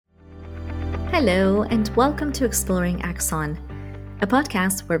Hello, and welcome to Exploring Axon, a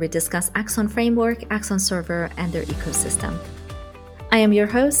podcast where we discuss Axon Framework, Axon Server, and their ecosystem. I am your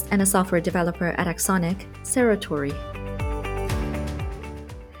host and a software developer at Axonic, Sarah Torrey.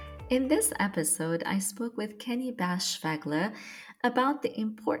 In this episode, I spoke with Kenny Bash-Schwegler about the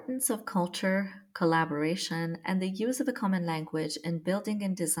importance of culture, collaboration, and the use of a common language in building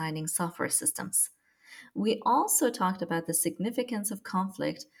and designing software systems. We also talked about the significance of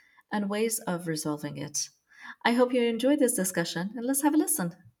conflict and ways of resolving it. I hope you enjoyed this discussion, and let's have a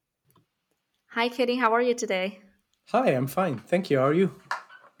listen. Hi, Kitty. How are you today? Hi, I'm fine. Thank you. How are you?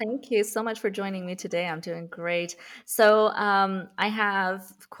 Thank you so much for joining me today. I'm doing great. So I have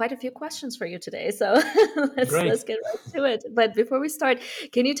quite a few questions for you today. So let's Great. get right to it. But before we start,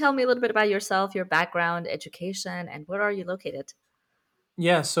 can you tell me a little bit about yourself, your background, education, and where are you located?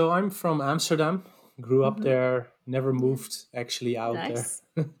 Yeah, so I'm from Amsterdam. Grew up Hmm. there, never Yeah, moved actually out there. nice,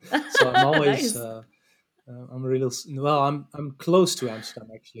 So I'm always nice. I'm real well, I'm close to Amsterdam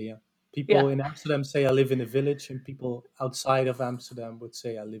actually, yeah. People Yeah. in Amsterdam say I live in a village and people outside of Amsterdam would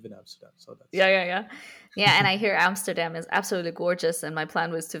say I live in Amsterdam. So that's Yeah, yeah, yeah. Yeah, and I hear Amsterdam is absolutely gorgeous, and my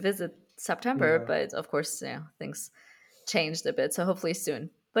plan was to visit September, yeah. but of course, things changed a bit, so hopefully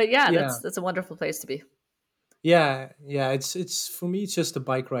soon. But yeah, Yeah. that's a wonderful place to be. Yeah, it's for me it's just a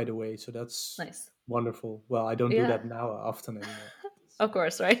bike ride away, so that's Nice. wonderful. Well, I don't do Yeah, that now often anymore. of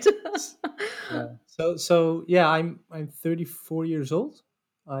course, right? Yeah. So yeah, I'm 34 years old.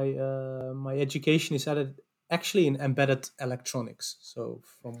 I my education is actually in embedded electronics. So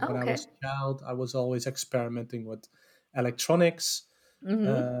from Oh, when I okay. was a child, I was always experimenting with electronics. Mm-hmm.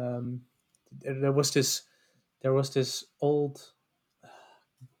 Um, there was this old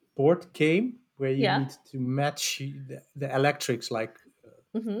board game where you Yeah. need to match the electrics, like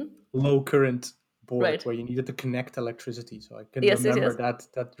Mm-hmm. low current board, Right. where you needed to connect electricity. So I can Yes, yes, remember yes.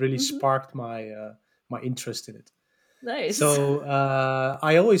 that really Mm-hmm. sparked my interest in it. Nice. So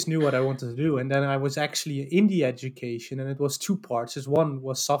I always knew what I wanted to do, and then I was actually in the education, and it was two parts. Is one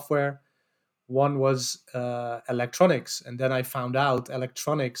was software, one was electronics, and then I found out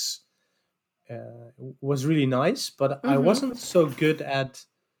electronics was really nice, but I Mm-hmm. wasn't so good at,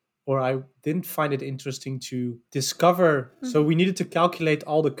 or I didn't find it interesting to discover. So Mm-hmm. we needed to calculate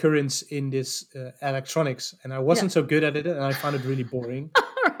all the currents in this electronics, and I Yeah. wasn't so good at it, and I found it really boring.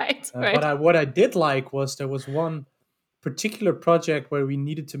 Right, But right. what I did like was there was one particular project where we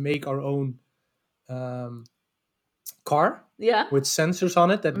needed to make our own um, car Yeah. with sensors on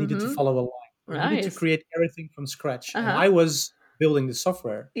it that needed to Mm-hmm. follow a line. We needed to Nice. create everything from scratch, and Uh-huh. I was building the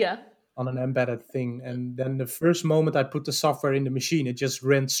software Yeah. on an embedded thing. And then the first moment I put the software in the machine, it just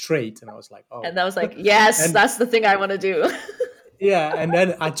ran straight, and I was like, oh. And that was like, yes, And that's the thing I want to do. yeah, and then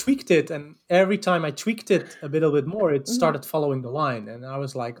I tweaked it, and every time I tweaked it a little bit more, it Mhm. started following the line, and I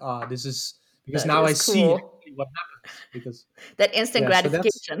was like, ah, this is because That now I is see cool. actually what happens. Because That instant yeah, so that's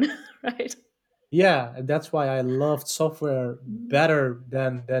gratification, right? yeah, and that's why I loved software Mhm. better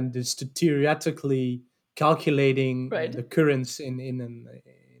than this theoretically calculating Right. the currents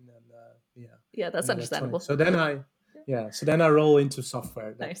yeah, Yeah, that's in electronics. understandable. So then I roll into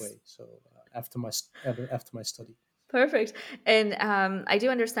software that Nice. way. So after my study. Perfect. And I do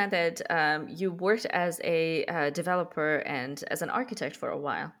understand that you worked as a developer and as an architect for a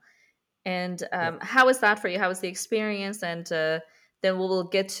while. And Yeah. how was that for you? How was the experience? And then we'll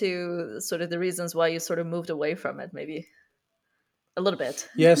get to sort of the reasons why you sort of moved away from it, maybe a little bit.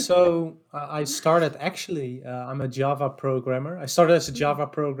 Yeah, so I started actually. I'm a Java programmer. I started as a Mm. Java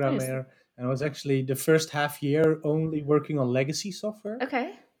Nice. programmer, and I was actually the first half year only working on legacy software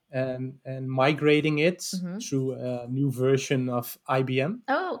Okay. and migrating it Hmm. through a new version of IBM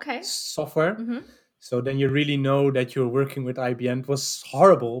Oh, okay. software. Hmm. So then you really know that you're working with IBM. It was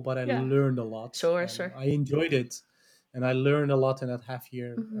horrible, but I Yeah. learned a lot Sure, and sure. I enjoyed it. And I learned a lot in that half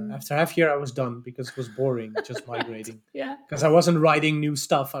year. Hmm. After half year, I was done because it was boring, just Right. migrating. Yeah. Because I wasn't writing new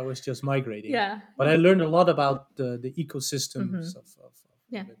stuff, I was just migrating. Yeah. But I learned a lot about the ecosystems Hmm. of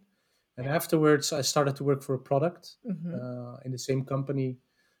Yeah. it. And afterwards, I started to work for a product Hmm. in the same company,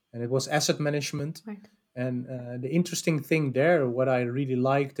 and it was asset management. Right. And the interesting thing there, what I really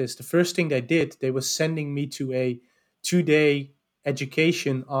liked is the first thing they did, they was sending me to a 2-day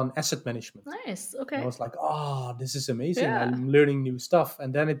education on asset management. Nice. And I Okay. was like, oh, this is amazing. Yeah. I'm learning new stuff.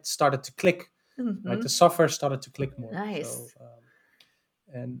 And then it started to click, right? The Hmm. software started to click more. So, Nice.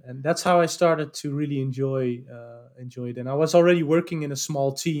 and that's how I started to really enjoy it. And I was already working in a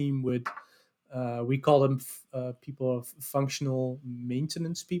small team with we call them people of functional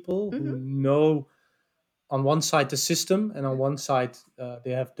maintenance people who Hmm. know on one side the system and on one side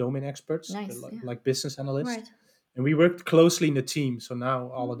they have domain experts. They're Nice. Yeah. like business analysts. Right. And we worked closely in the team. So now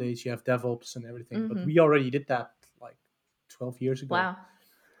nowadays you have DevOps and everything, but Mm-hmm. we already did that like 12 years ago. Wow.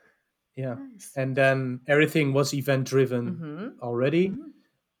 Yeah. Nice. And then everything was event driven Mm-hmm. already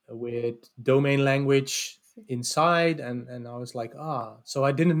Mm-hmm. with domain language inside. And I was like, so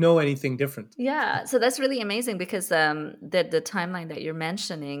I didn't know anything different. Yeah, so that's really amazing because the timeline that you're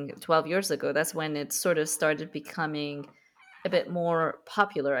mentioning, 12 years ago, that's when it sort of started becoming a bit more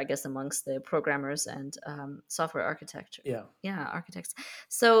popular, I guess, amongst the programmers and software architecture. Yeah. Yeah, architects.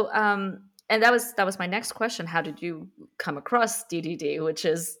 So, and that was my next question. How did you come across DDD? Which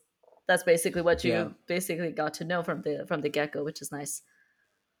is that's basically what Yeah. you basically got to know from the get go, which is nice.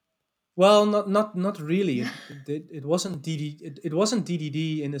 Well, not really. It wasn't DD. It wasn't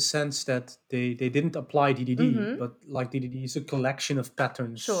DDD in the sense that they didn't apply DDD, Mm-hmm. but like DDD is a collection of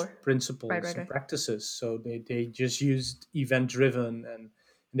patterns, Sure. Right. principles, Right. and Right. practices. So they just used event driven, and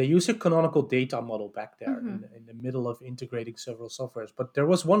they used a canonical data model back there Mm-hmm. in the middle of integrating several softwares. But there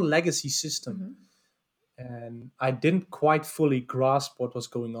was one legacy system, Mm-hmm. and I didn't quite fully grasp what was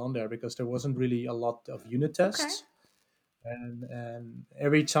going on there because there wasn't really a lot of unit Okay. tests. And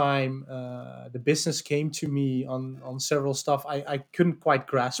every time the business came to me on several stuff, I couldn't quite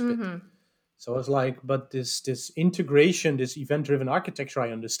grasp it. Mm-hmm. So I was like, but this integration, this event driven architecture, I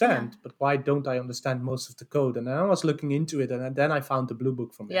Yeah. understand, but why don't I understand most of the code? And then I was looking into it, and then I found the blue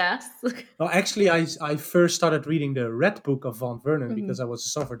book from there. Yes. Well, actually, I first started reading the red book of Von Vernon Mm-hmm. because I was a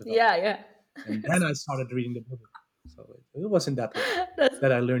software Yeah. developer, Yeah. and then I started reading the blue book. So it was in that way that's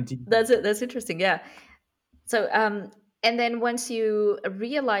that I learned DBT. that's it. That's interesting. Yeah. So, and then once you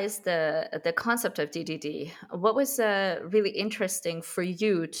realized the concept of DDD, what was really interesting for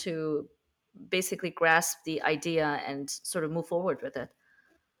you to basically grasp the idea and sort of move forward with it?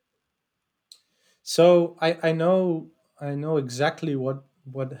 So I know exactly what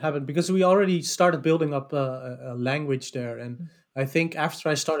happened because we already started building up a language there, and I think after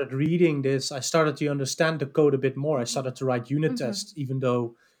I started reading this, I started to understand the code a bit more. I started to write unit Mm-hmm. tests, even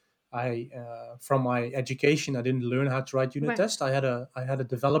though I from my education I didn't learn how to write unit Right. tests. I had a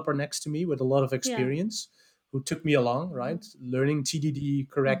developer next to me with a lot of Yeah. experience who took me along, right, learning TDD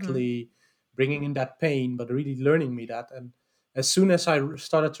Mm-hmm. correctly, bringing in that pain, but really learning me that. And as soon as I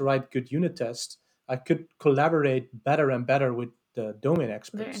started to write good unit tests, I could collaborate better and better with the domain Very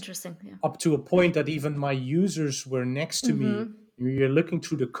experts, interesting. Yeah. up to a point that even my users were next to me. Mm-hmm. We were looking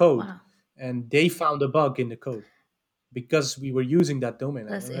through the code, Wow. and they found a bug in the code because we were using that domain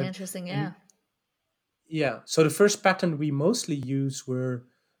name. That's interesting. And Yeah. yeah, so the first pattern we mostly use were,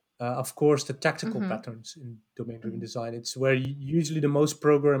 of course, the tactical Mm-hmm. patterns in domain-driven Hmm. design. It's where usually the most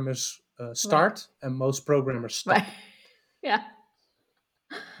programmers Right. start and most programmers Right. stop. Yeah.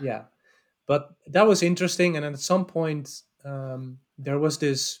 Yeah, but that was interesting. And at some point, there was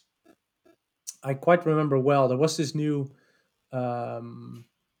this. I quite remember well. There was this new um,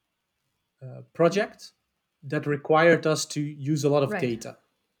 project that required us to use a lot of Right. data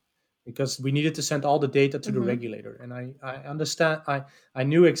because we needed to send all the data to the Mm-hmm. regulator. And I understand. I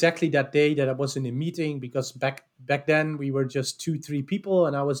knew exactly that day that I was in a meeting because back then we were just 2 3 people,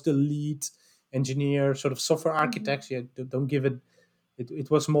 and I was the lead engineer, sort of software Mm-hmm. architect. Yeah, don't give it.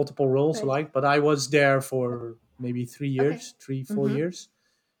 It was multiple roles, Right. like, but I was there for maybe Okay. 3 4 Mm-hmm. years,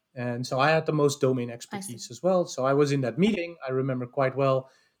 and so I had the most domain I see. expertise as well. So I was in that meeting. I remember quite well.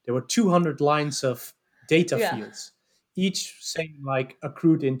 There were 200 lines of data Yeah. fields, each saying like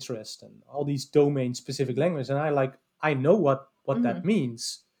accrued interest and all these domain specific languages. And I know what that Mm-hmm.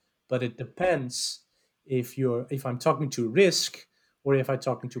 means, but it depends if I'm talking to risk or if I'm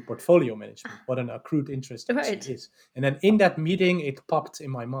talking to portfolio management, what an accrued interest actually Right. is. And then in that meeting, it popped in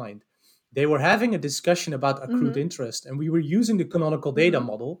my mind. They were having a discussion about accrued Mm-hmm. interest, and we were using the canonical data Mm-hmm.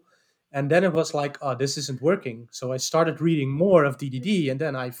 model. And then it was like, oh, this isn't working. So I started reading more of DDD, and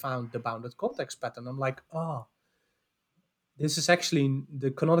then I found the bounded context pattern. I'm like, oh, this is actually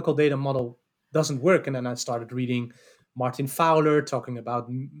the canonical data model doesn't work. And then I started reading Martin Fowler talking about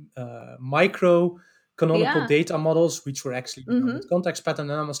micro canonical Yeah. data models, which were actually the bounded Mm-hmm. context pattern.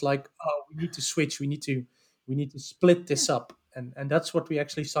 And I was like, oh, we need to switch. We need to split Yeah. this up. And that's what we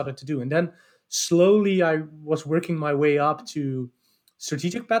actually started to do. And then slowly I was working my way up to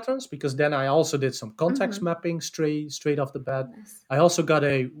strategic patterns because then I also did some context Mm-hmm. mapping straight off the bat. Nice. I also got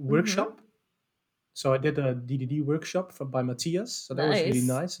a Mm-hmm. workshop, so I did a DDD workshop by Matthias. So that was really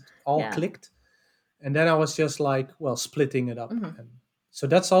Nice. nice. It all Yeah. clicked. And then I was just like, well, splitting it up. Mm-hmm. And so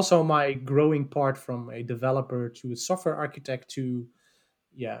that's also my growing part from a developer to a software architect to,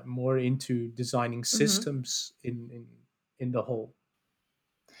 yeah, more into designing Mm-hmm. systems in the whole.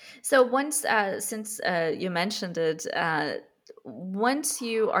 So once, since you mentioned it, once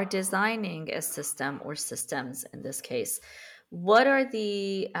you are designing a system or systems in this case, what are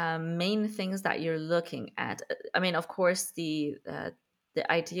the main things that you're looking at? I mean, of course, the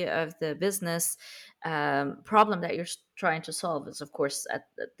idea of the business problem that you're trying to solve is, of course, at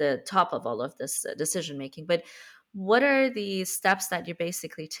the top of all of this decision making. But what are the steps that you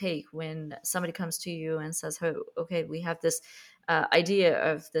basically take when somebody comes to you and says, "Oh, okay, we have this idea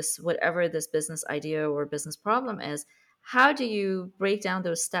of this, whatever this business idea or business problem is." How do you break down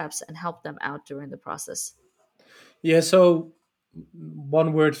those steps and help them out during the process? Yeah, so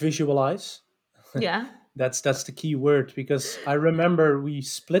one word, visualize. Yeah. That's the key word, because I remember we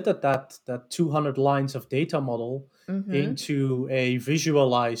splitted that 200 lines of data model Mm-hmm. into a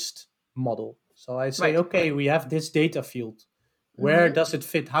visualized model. So I say, Right. okay, we have this data field. Where Mm-hmm. does it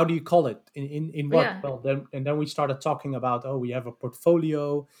fit? How do you call it? In what? Yeah. Well, then we started talking about, oh, we have a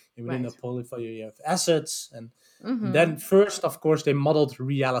portfolio, and within the Right. portfolio you have assets, and then Mm-hmm. first, of course, they modeled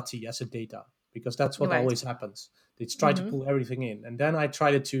reality as a data, because that's what Right. always happens. They try to Mm-hmm. pull everything in, and then I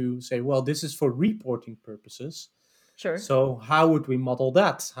tried to say, well, this is for reporting purposes. Sure. So how would we model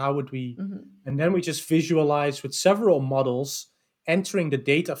that? How would we? Mm-hmm. And then we just visualize with several models entering the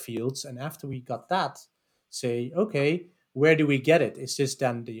data fields, and after we got that, say, okay, where do we get it? Is this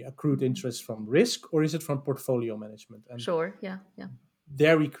then the accrued Mm-hmm. interest from risk, or is it from portfolio management? And Sure. Yeah. Yeah.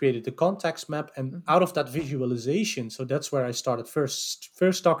 there we created the context map, and Mm-hmm. out of that visualization, so that's where I started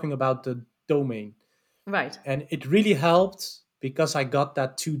first talking about the domain. Right. And it really helped because I got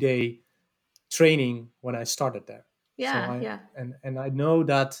that 2 day training when I started there. So Yeah. I Yeah. and I know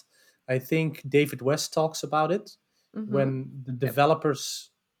that, I think David West talks about it, Mm-hmm. when the Yep.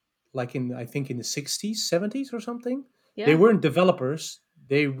 developers, like in, I think in the 60s, 70s or something, they Yeah. weren't developers,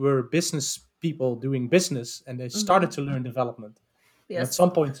 they were business people doing business, and they started Mm-hmm. to learn development. And at Yes.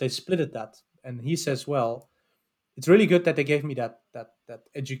 some point they splitted that. And he says, well, it's really good that they gave me that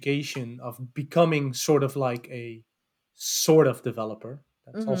education of becoming sort of like a sort of developer.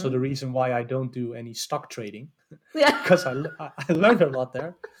 That's also the Mm-hmm. reason why I don't do any stock trading, Yeah. because I learned a lot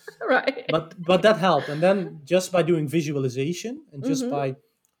there. Right. But that helped. And then just by doing visualization and just Mm-hmm. by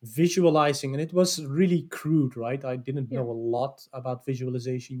visualizing, and it was really crude, right? I didn't Yeah. know a lot about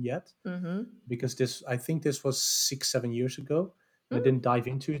visualization yet, Mm-hmm. because this, I think this was 6 7 years ago, and I Mm. didn't dive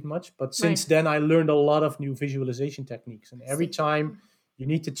into it much. But since Right. then I learned a lot of new visualization techniques, and I every see. time you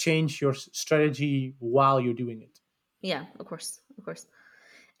need to change your strategy while you're doing it. Yeah. Of course. Of course.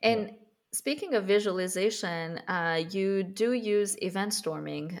 Yeah, And speaking of visualization, you do use event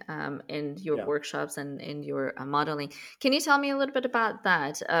storming in your yeah, workshops and in your modeling. Can you tell me a little bit about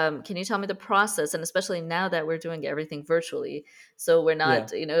that? Can you tell me the process, and especially now that we're doing everything virtually, so we're yeah,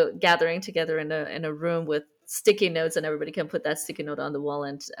 not, gathering together in a room with sticky notes, and everybody can put that sticky note on the wall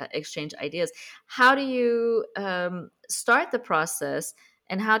and exchange ideas. How do you start the process,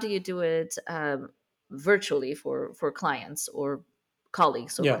 and how do you do it virtually for clients or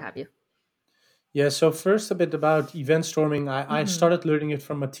colleagues or what yeah. have you? Yeah, so first a bit about event storming. I Hmm. started learning it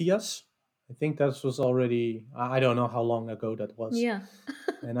from Matthias. I think that was already, I don't know how long ago that was. Yeah.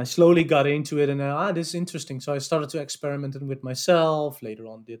 And I slowly got into it, and this is interesting. So I started to experiment it with myself. Later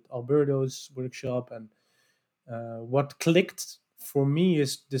on, did Alberto's workshop, and what clicked for me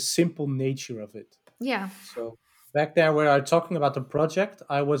is the simple nature of it. Yeah. So back there, where I'm talking about the project,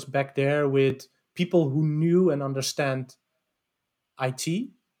 I was back there with people who knew and understand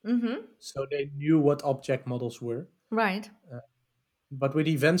IT, Hmm. so they knew what object models were. Right. But with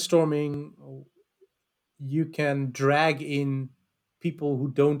event storming, you can drag in people who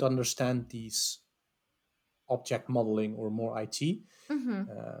don't understand these object modeling or more IT. Hmm.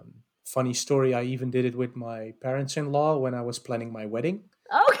 Funny story, I even did it with my parents-in-law when I was planning my wedding,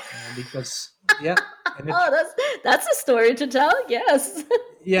 Oh. because yeah, and it Oh, that's a story to tell. Yes.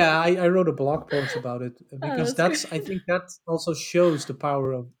 yeah, I wrote a blog post about it, Oh, because that's great. that's, I think that also shows the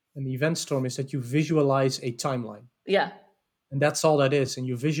power of an event storm, is that you visualize a timeline, Yeah. and that's all that is, and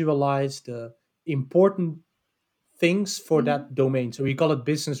you visualize the important things for Hmm. that domain. So we call it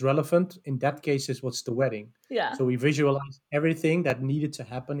business relevant. In that case, is what's the wedding. Yeah. So we visualize everything that needed to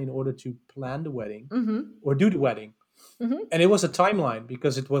happen in order to plan the wedding Hmm. or do the wedding. Hmm. And it was a timeline,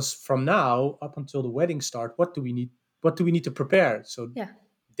 because it was from now up until the wedding start. What do we need? What do we need to prepare? So Yeah.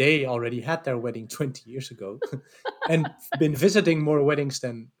 they already had their wedding 20 years ago and been visiting more weddings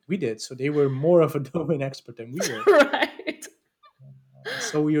than we did. So they were more of a domain expert than we were. Right.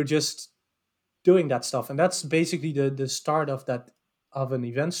 So we were just doing that stuff, and that's basically the start of that, of an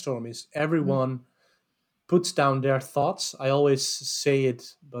event storm, is Mhm. everyone puts down their thoughts. I always say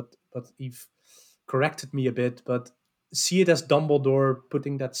it, but Eve corrected me a bit, but see it as Dumbledore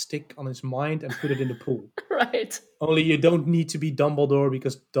putting that stick on his mind and put it in the pool. Right. Only you don't need to be Dumbledore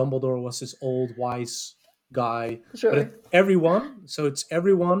because Dumbledore was this old wise guy. But Sure. everyone, so it's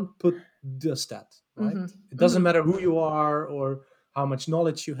everyone put does that, right? Mm-hmm. It doesn't Mm-hmm. matter who you are or how much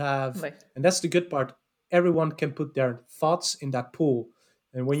knowledge you have, Right. and that's the good part. Everyone can put their thoughts in that pool.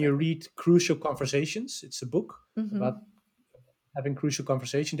 And when you Exactly. read Crucial Conversations, it's a book about Mm-hmm. having crucial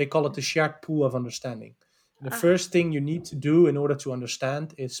conversation. They call it the shared pool of understanding. And the Ah. first thing you need to do in order to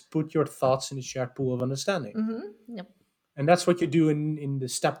understand is put your thoughts in the shared pool of understanding. Mm-hmm. Yep. And that's what you do in the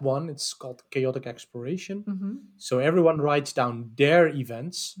step one. It's called chaotic exploration. Mm-hmm. So everyone writes down their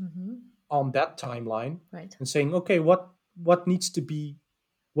events Mm-hmm. on that timeline Right. and saying, okay, what needs to be,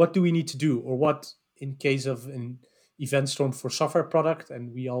 what do we need to do, or what in case of an event storm for software product,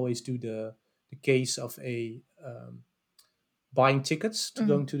 and we always do the case of a buying tickets to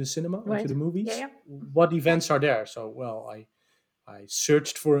going Mm-hmm. to the cinema or to Right. the Yeah. movies. Yeah. What events are there? So well, I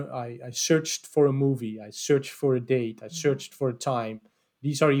searched for a movie. I searched for a date. I Mm-hmm. searched for a time.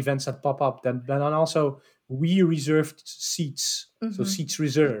 These are events that pop up. Then also we reserved seats, so Mm-hmm. seats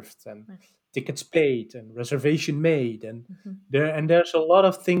reserved and Right. tickets paid and reservation made, and Mm-hmm. there's a lot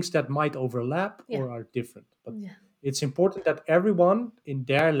of things that might overlap Yeah. or are different. But Yeah. it's important that everyone in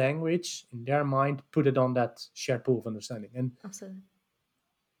their language, in their mind, put it on that shared pool of understanding. And Absolutely.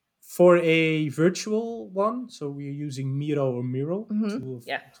 for a virtual one, so we're using Miro or Miro, Mm-hmm.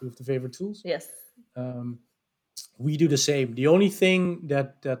 Yeah. two of the favorite tools. Yes. Um, we do the same. The only thing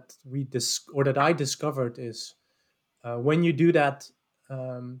that I discovered is when you do that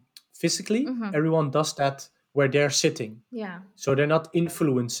physically, Mm-hmm. everyone does that where they're sitting, Yeah. so they're not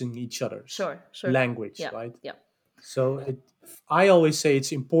influencing each other's Sure. Sure. language, Yeah. right? Yeah. So I always say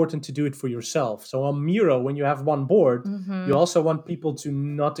it's important to do it for yourself. So on Miro, when you have one board, you Mm-hmm. also want people to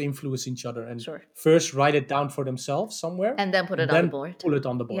not influence each other and Sure. first write it down for themselves somewhere And then put and it on the then board. pull it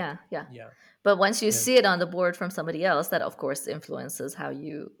on the board. Yeah. Yeah. Yeah, But once you yeah, see it on the board from somebody else, that of course influences how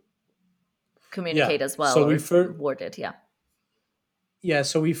you yeah. communicate as well So we or first, word it. Yeah. yeah,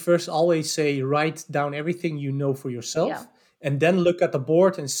 so we first always say write down everything you know for Yeah. yourself, and then look at the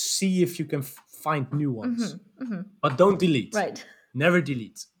board and see if you can find new ones. Mm-hmm. Mm-hmm. But don't delete. Right. Never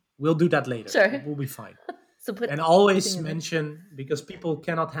delete. We'll do that later. It Sure. will be fine. So put And everything always in there. mention, because people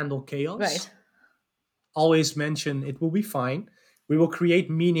cannot handle Right. chaos, always mention it will be fine. We will create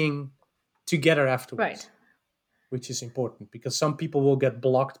meaning together Right. afterwards, which is important because some people will get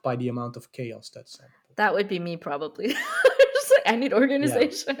blocked by the amount of chaos that's on the That would be me probably. Just like, I need board.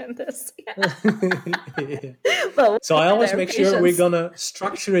 organization in this. Yeah. Yeah. But we'll So I get always there. make sure we're Patience. gonna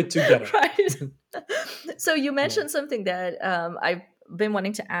structure it together. Right. So you Yeah. mentioned something that I've been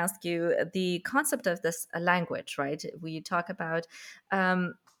wanting to ask you, the concept of this language, right? We talk about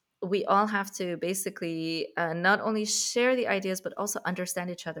um, we all have to basically not only share the ideas but also understand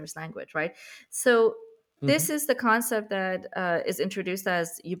each other's language, right? So this Mhm. is the concept that is introduced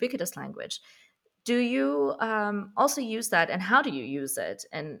as ubiquitous language. Do you also use that, and how do you use it,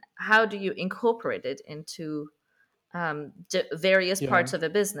 and how do you incorporate it into various Yeah. parts of a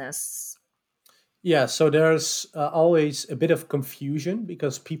business? Yeah, so there's always a bit of confusion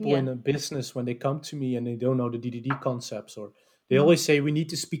because people Yeah. in a business, when they come to me and they don't know the DDD concepts, or they Mhm. always say we need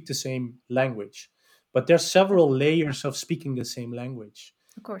to speak the same language. But there's several layers of speaking the same language.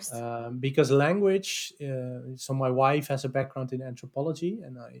 Of course. Because language, so my wife has a background in anthropology,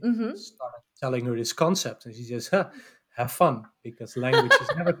 and I Hmm. started telling her this concept, and she says, huh, have fun, because language is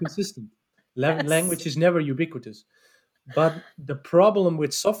never consistent. Yes. Language is never ubiquitous. But the problem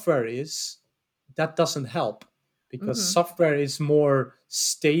with software is that doesn't help because Hmm. software is more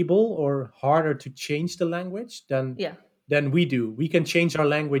stable or harder to change the language Yeah. than we do. We can change our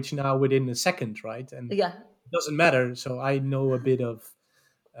language now within a second, right? And Yeah. it doesn't matter. So I know a bit of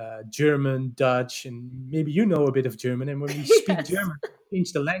German, Dutch, and maybe you know a bit of German. And when we speak Yes. German, we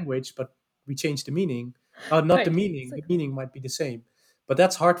change the language, but we change the meaning. Not the Right. meaning. The Exactly. meaning might be the same, but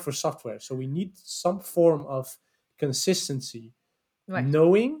that's hard for software. So we need some form of consistency, Right.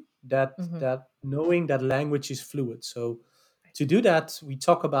 knowing Hmm. that language is fluid. So to do that, we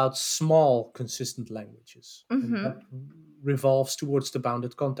talk about small consistent languages, and that Hmm. revolves towards the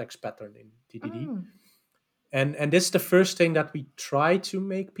bounded context pattern in DDD. Mm. And this is the first thing that we try to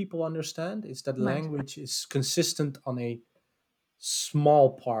make people understand is that Right. language is consistent on a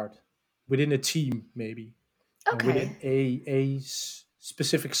small part within a team, maybe, and Okay. within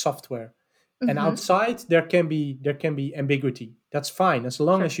specific software. And Hmm. outside there can be ambiguity. That's fine as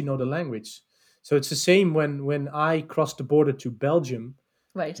long Sure. as you know the language. So it's the same when I cross the border to Belgium.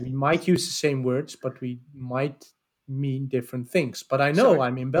 Right. We might use the same words, but we might mean different things. But I know Sure.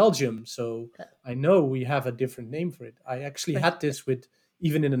 I'm in Belgium, so Uh, I know we have a different name for it. I actually Right. had this with,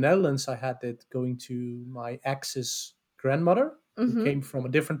 even in the Netherlands, I had it going to my ex's grandmother, who Mm-hmm. came from a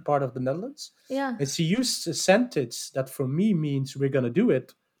different part of the Netherlands. Yeah. And she used a sentence that for me means we're going to do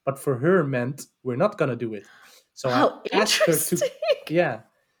it, but for her meant we're not going to do it. So I How asked her to, interesting. yeah,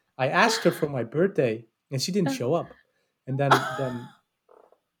 I asked her for my birthday and she didn't Uh, show up. And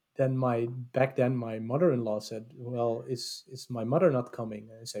then my back then my mother-in-law said, well, is my mother not coming?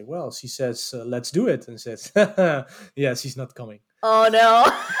 And I say, well, she says, let's do it. And says, yeah, she's not coming. oh no.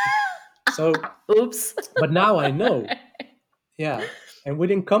 So, Oops. but now I know. Yeah. And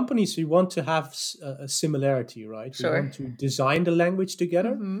within companies, we want to have a similarity, right? We Sure. want to design the language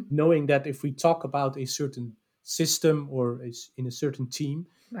together, Mm-hmm. knowing that if we talk about a certain system or is in a certain team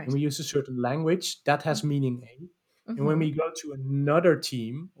and Right. we use a certain language, that has meaning A. And when Mm-hmm. we go to another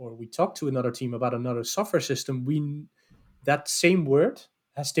team or we talk to another team about another software system, we that same word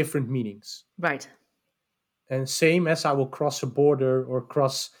has different meanings. Right. And same as I will cross a border or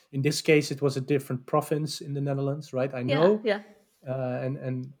cross, in this case, it was a different province in the Netherlands, right? I Yeah. know, Yeah.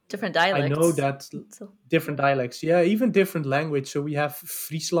 and Different I know dialects. that So. different dialects, yeah, even different language. So we have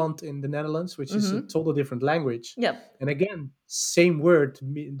Friesland in the Netherlands, which is a Mm-hmm. total different language. Yep. And again, same word.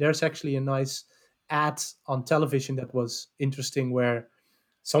 There's actually a nice ad on television that was interesting where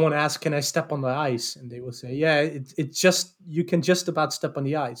someone asks, "Can I step on the ice?" And they will say, "Yeah, it's just you can just about step on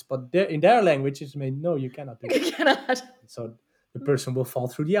the ice." But in their language, it's mean, "No, you cannot do You that." cannot. So the person will fall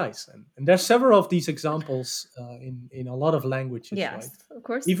through the ice. And there's several of these examples in a lot of languages, right? Yes, of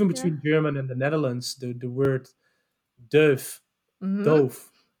course. Even Yeah. between German and the Netherlands, the word "doof," Mm-hmm. doof,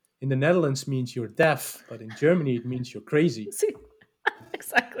 in the Netherlands means you're deaf, but in Germany it means you're crazy. See,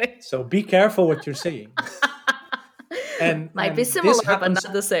 exactly. So be careful what you're saying. Might be And this similar, but happens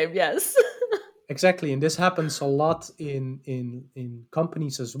not the same. Yes. exactly, and this happens a lot in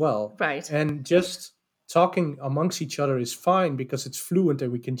companies as well. Right. And just talking amongst each other is fine because it's fluent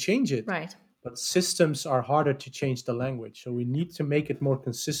and we can change it. Right. But systems are harder to change the language, so we need to make it more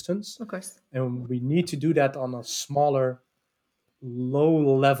consistent, Of course. and we need to do that on a smaller low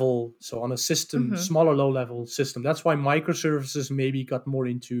level, so on a system, Mm-hmm. smaller low level system. That's why microservices maybe got more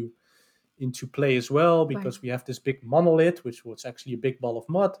into play as well, Right. because we have this big monolith, which was actually a big ball of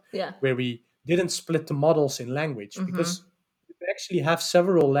mud, Yeah. where we didn't split the models in language, Mm-hmm. because you can actually have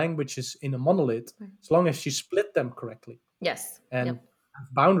several languages in a monolith Right. as long as you split them correctly Yes. and Yep. have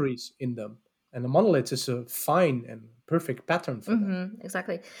boundaries in them. And the monolith is a fine and perfect pattern for that. Mm-hmm.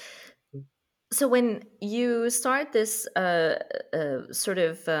 Exactly. So when you start this sort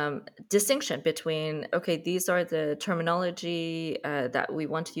of distinction between, okay, these are the terminology that we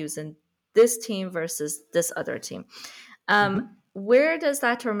want to use in this team versus this other team, Mhm. where does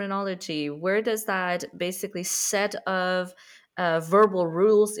that terminology, where does that basically set of verbal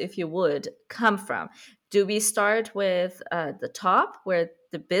rules, if you would, come from? Do we start with the top, where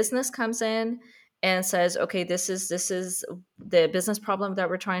the business comes in and says, okay, this is the business problem that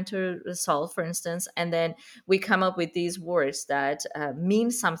we're trying to solve, for instance, and then we come up with these words that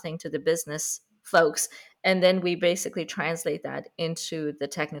mean something to the business folks, and then we basically translate that into the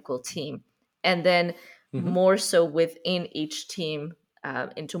technical team, and then Mhm. more so within each team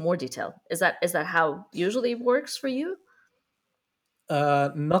into more detail. Is that how usually works for you?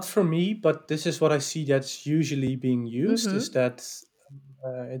 Not for me, but this is what I see that's usually being used. Is Mm-hmm. that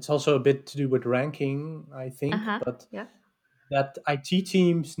it's also a bit to do with ranking, I think, Uh-huh. but Yeah. that IT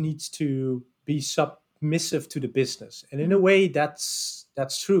teams needs to be submissive to the business, and in a Mm-hmm. way, that's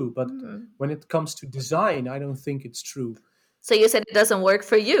true. But Mm-hmm. when it comes to design, I don't think it's true. So you said it doesn't work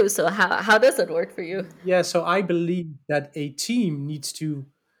for you. So how does it work for you? Yeah, so I believe that a team needs to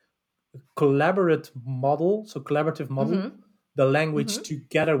collaborative model Mm-hmm. the language Mm-hmm.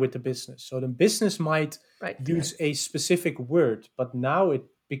 together with the business. So the business might Right. use a specific word, but now it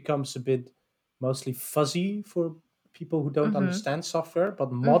becomes a bit mostly fuzzy for people who don't Mm-hmm. understand software,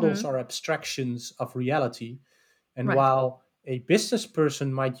 but models Mm-hmm. are abstractions of reality. And Right. while a business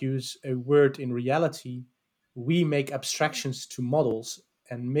person might use a word in reality, we make abstractions to models.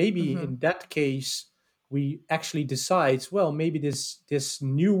 And maybe Mm-hmm. in that case, we actually decide, well, maybe this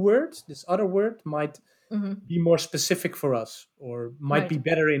new word, this other word, might Mm-hmm. be more specific for us or might be Right.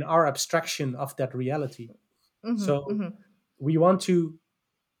 better in our abstraction of that reality. Mm-hmm. So Mm-hmm. we want to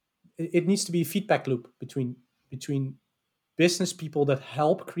it needs to be a feedback loop between business people that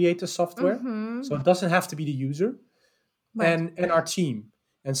help create the software, so it Mm-hmm. doesn't have to be the user, Right. and our team.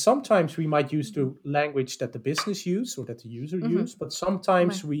 And sometimes we might use the language that the business use or that the user Mm-hmm. use, but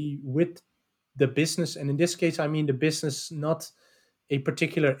sometimes Right. we with the business, and in this case I mean the business, not a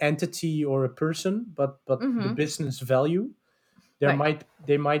particular entity or a person, but the Mm-hmm. business value. Right.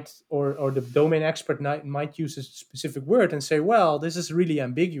 They might, or the domain expert might use a specific word and say, well, this is really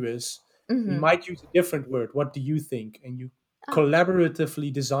ambiguous. We Mm-hmm. might use a different word. What do you think? And you Oh.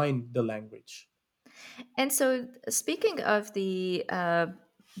 collaboratively design the language. And so, speaking of the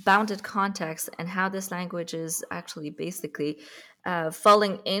bounded context and how this language is actually basically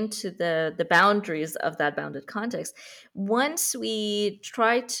falling into the boundaries of that bounded context, once we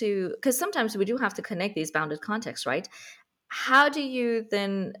try to, because sometimes we do have to connect these bounded contexts, right? How do you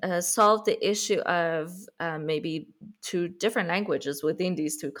then solve the issue of maybe two different languages within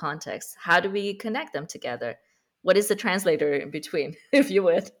these two contexts? How do we connect them together? What is the translator in between, if you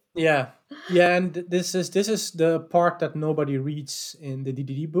would? Yeah, yeah, and this is the part that nobody reads in the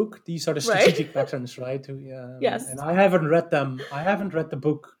DDD book. These are the Right? strategic patterns, right? And Yes. I haven't read them. I haven't read the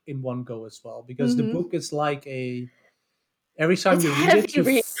book in one go as well, because the Hmm. book is like a, every time It's you read it, heavy you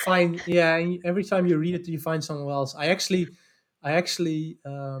read. find, yeah, and every time you read it, you find someone else. I actually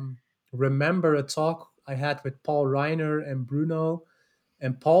remember a talk I had with Paul Reiner and Bruno,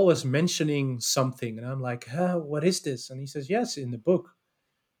 and Paul was mentioning something, and I'm like, huh, what is this? And he says, yes, in the book.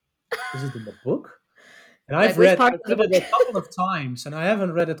 Is it in the book? And Like I've which read part I've of the read book? it a couple of times, and I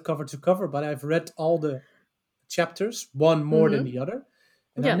haven't read it cover to cover, but I've read all the chapters, one more than Hmm. the other.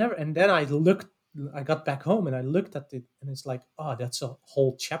 And I Yeah. never and then I got back home and I looked at it, and it's like, oh, that's a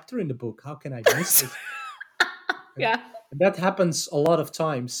whole chapter in the book. How can I miss this? And, Yeah. and that happens a lot of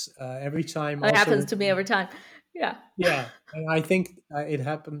times. Every time It also happens with, to me every time. Yeah. yeah, and I think it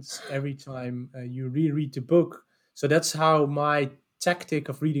happens every time you reread the book. So that's how my tactic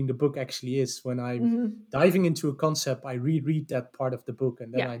of reading the book actually is. When I'm Hmm. diving into a concept, I reread that part of the book,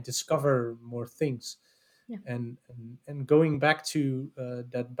 and then Yeah. I discover more things. Yeah. And going back to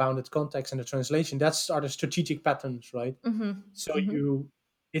that bounded context and the translation, that's are the strategic patterns, right? Hmm. So Hmm.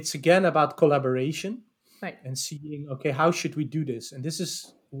 it's again about collaboration Right. and seeing, okay, how should we do this? And this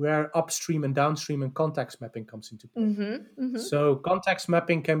is where upstream and downstream and context mapping comes into play. Hmm. Hmm. So context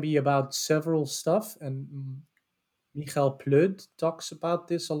mapping can be about several stuff, and Michael Pleud talks about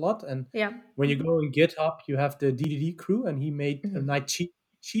this a lot. And Yeah. when you Hmm. go in GitHub, you have the DDD crew, and he made a Hmm. nice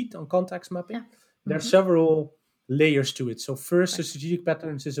sheet on context Yeah. mapping. There are Hmm. several layers to it. So first, the Right. strategic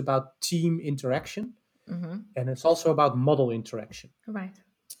patterns is about team interaction, Hmm. and it's also about model interaction. Right.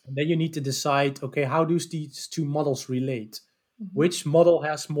 And then you need to decide, okay, how do these two models relate? Hmm. Which model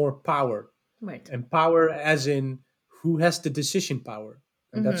has more power? Right. And power as in who has the decision power?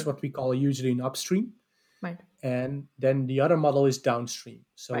 And that's Hmm. what we call usually an upstream. Right. And then the other model is downstream.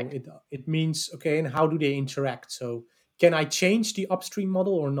 So Right. it means, okay, and how do they interact? So can I change the upstream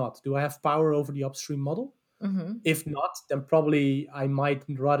model or not? Do I have power over the upstream model? Hmm. If not, then probably I might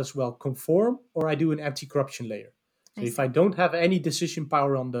rather as well conform, or I do an anti-corruption layer. I So if see. I don't have any decision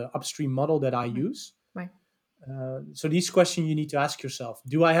power on the upstream model that I Right. use, Right. so these questions you need to ask yourself: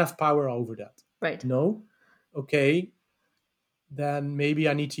 do I have power over that? Right. No. Okay, then maybe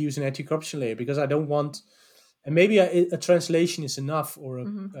I need to use an anti-corruption layer, because I don't want, and maybe a translation is enough, or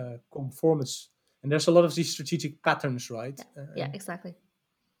Hmm. a conformance. And there's a lot of these strategic patterns, right? Yeah. Yeah. Exactly.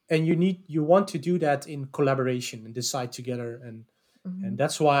 And you want to do that in collaboration and decide together, and Hmm.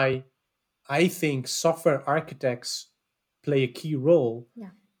 that's why I think software architects play a key role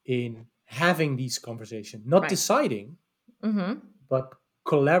Yeah. in having these conversations, not Right. deciding, Hmm. but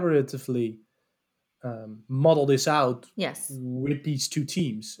collaboratively model this out Yes. with these two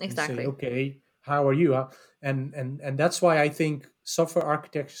teams and say, Exactly. okay, how are you? And that's why I think software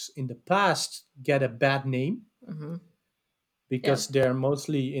architects in the past get a bad name, Hmm. Yeah. because they're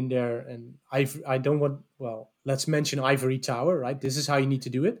mostly in there. And I don't want, well, let's mention ivory tower, right? This is how you need to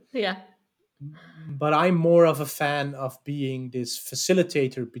do it. Yeah. But I'm more of a fan of being this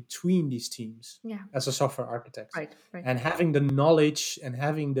facilitator between these teams Yeah. as a software architect, Right. Right. and having the knowledge and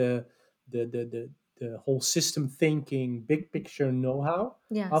having the the the, the whole system thinking, big picture know-how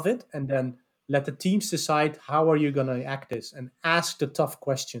of Yes. it, and then let the teams decide how are you going to act this, and ask the tough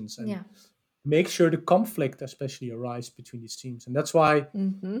questions, and Yeah. make sure the conflict especially arise between these teams. And that's why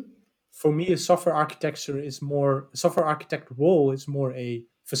Hmm. for me, a software architect role is more a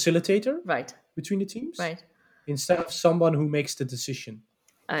facilitator Right. between the teams, Right. instead of someone who makes the decision.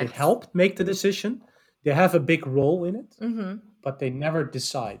 They Ex- help make the decision, they have a big role in it, mhm. but they never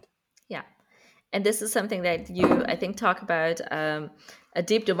decide. Yeah. And this is something that you, I think, talk about a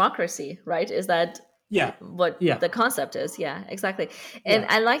deep democracy, right? Is that Yeah, what yeah, the concept is? Yeah, exactly. And yeah,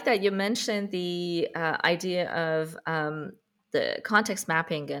 I like that you mentioned the idea of the context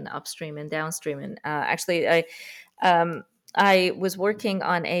mapping and upstream and downstream. And actually, um, I was working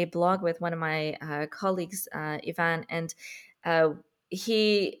on a blog with one of my colleagues, Ivan, and uh,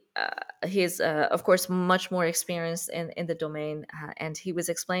 he's of course much more experienced in the domain, and he was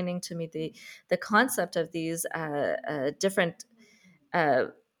explaining to me the concept of these different uh,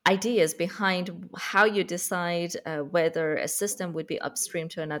 ideas behind how you decide whether a system would be upstream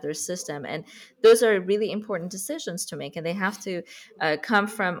to another system. And those are really important decisions to make. And they have to come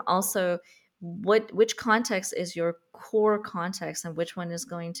from also which context is your core context and which one is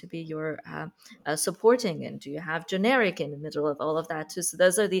going to be your supporting, and do you have generic in the middle of all of that too. So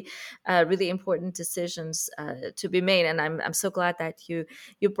those are the really important decisions to be made, and I'm so glad that you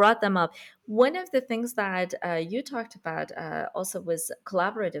brought them up. One of the things that you talked about also was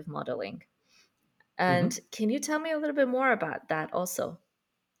collaborative modeling. Hmm. And can you tell me a little bit more about that also?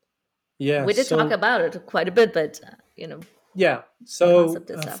 Yeah. We did talk So about it quite a bit, but yeah. the So concept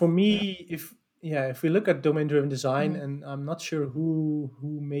itself. for me, if we look at domain-driven design, Hmm. and I'm not sure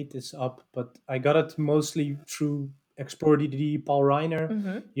who made this up, but I got it mostly through Explore DDD, Paul Reiner.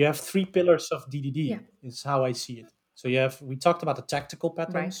 Hmm. You have three pillars of Yeah. DDD. Is how I see it. So we talked about the tactical Right.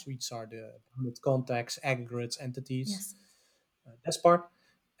 patterns, which are the bounded contexts, aggregates, entities. Yes. That's part.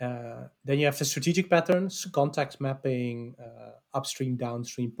 Then you have the strategic patterns, context mapping, upstream,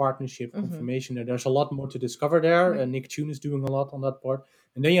 downstream, partnership, Hmm. confirmation. And there's a lot more to discover there. Right. Nick Tune is doing a lot on that part.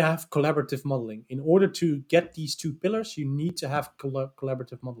 And then you have collaborative modeling. In order to get these two pillars, you need to have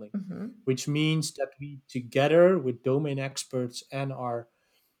collaborative modeling, Hmm. which means that we, together with domain experts and our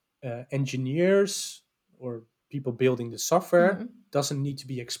engineers or people building the software, Hmm. doesn't need to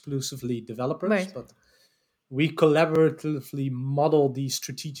be exclusively developers, Right. but we collaboratively model these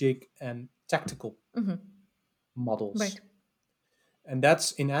strategic and tactical Hmm. models. Right. And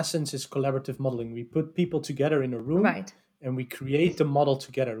that's in essence is collaborative modeling. We put people together in a room Right. and we create the model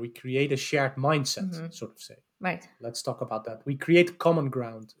together. We create a shared mindset, Hmm. sort of say. Right. Let's talk about that. We create common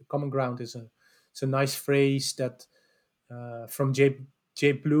ground. Common ground is a nice phrase that from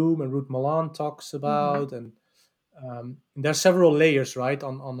Jay Bloom and Ruth Malan talks about, Hmm. and there are several layers, right?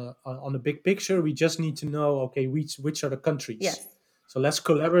 On a big picture, we just need to know, okay, which are the countries. Yes. So let's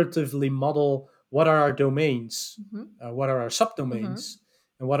collaboratively model what are our domains, Hmm. what are our subdomains,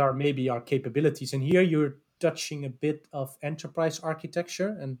 Hmm. and what are maybe our capabilities. And here you're touching a bit of enterprise architecture,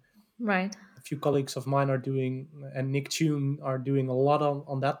 and Right. a few colleagues of mine are doing, and Nick Tune are doing a lot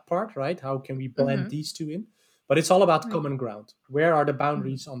on that part, right? How can we blend Hmm. these two in? But it's all about Right. common ground. Where are the Hmm.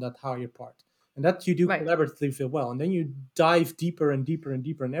 boundaries on that higher part? And that you do Right. collaboratively well. And then you dive deeper and deeper and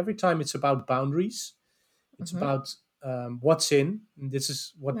deeper. And every time it's about boundaries, it's Hmm. about what's in. And this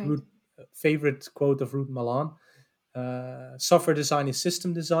is what Right. Ruth, favorite quote of Ruth Malan, software design is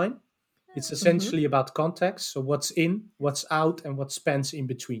system design. It's essentially Hmm. about context. So what's in, what's out, and what spans in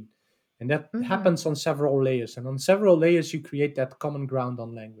between. And that Hmm. happens on several layers. And on several layers, you create that common ground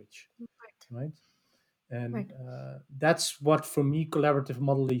on language, Right. right? And Right. that's what, for me, collaborative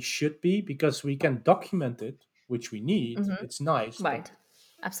modeling should be, because we can document it, which we need. Hmm. It's nice, but Right.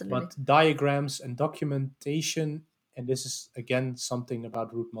 Absolutely. but diagrams and documentation, and this is again something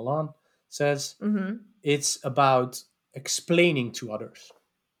about Ruth Malan says, Hmm. it's about explaining to others,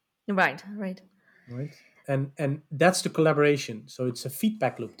 Right. Right. right? And that's the collaboration. So it's a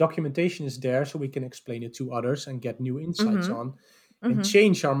feedback loop. Documentation is there so we can explain it to others and get new insights Hmm. on and Hmm.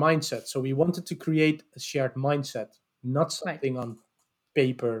 change our mindset. So we wanted to create a shared mindset, not Right. something on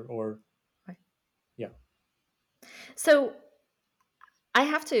paper or Right. yeah. So I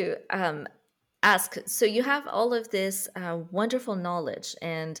have to ask. So you have all of this wonderful knowledge,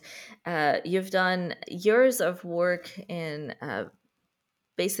 and you've done years of work in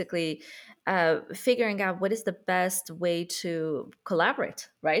basically figuring out what is the best way to collaborate,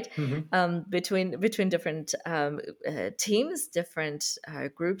 right? Hmm. Between different teams, different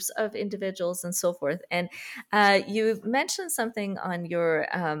groups of individuals, and so forth. And you mentioned something on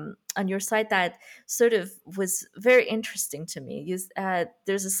your site that sort of was very interesting to me.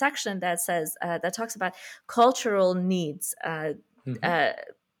 There's a section that says that talks about cultural needs. Hmm. Uh,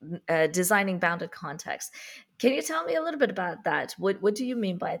 Designing bounded context. Can you tell me a little bit about that? What do you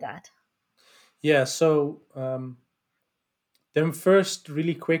mean by that? Yeah. So then first,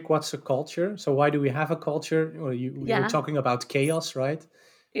 really quick, what's a culture? So why do we have a culture? Well, we were Yeah. talking about chaos, right?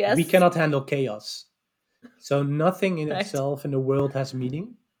 We Yes. cannot handle chaos. So nothing in Right. itself in the world has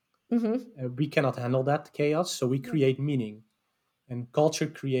meaning. Mm-hmm. We cannot handle that chaos, so we Right. create meaning. And culture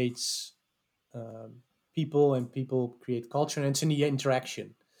creates people, and people create culture, and it's in the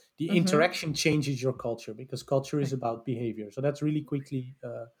interaction. The Mm-hmm. interaction changes your culture, because culture is Right. about behavior. So that's really quickly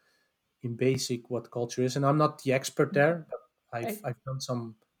in basic what culture is. And I'm not the expert there, but Right. I've done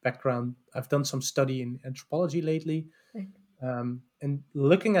some background. I've done some study in anthropology lately, Right. And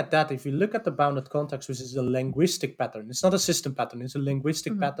looking at that, if you look at the bounded context, which is a linguistic pattern, it's not a system pattern, it's a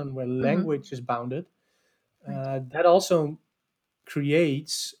linguistic Hmm. pattern where Hmm. language is bounded. Right. That also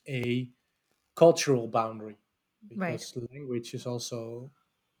creates a cultural boundary Right. because language is also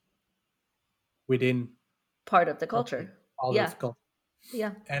within Part of the something culture. out Yeah. of culture.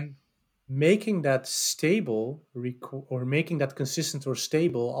 Yeah. And making that stable or making that consistent or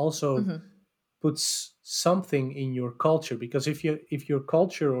stable also Hmm. puts something in your culture, because if your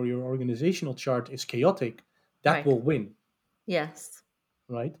culture or your organizational chart is chaotic, that Right. will win, Yes.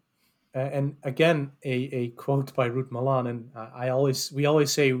 right? And again, a quote by Ruth Malan, and we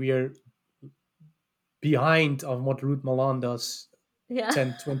always say we are behind on what Ruth Malan does Yeah.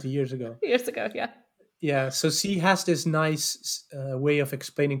 10, 20 years ago. Years ago. Yeah. Yeah, so she has this nice way of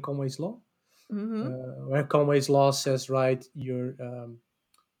explaining Conway's law, Hmm. where Conway's law says, right, you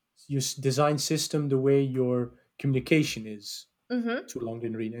design system the way your communication is Hmm. to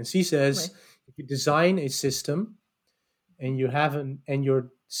Longden. And she says, Right. if you design a system and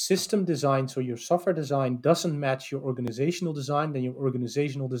your system design, so your software design doesn't match your organizational design, then your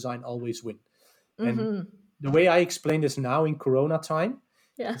organizational design always win. And Hmm. the way I explain this now in Corona time,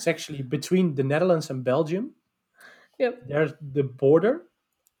 Yeah. it's actually between the Netherlands and Belgium. Yep. There's the border.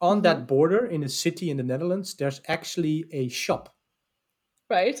 On Hmm. that border in a city in the Netherlands, there's actually a shop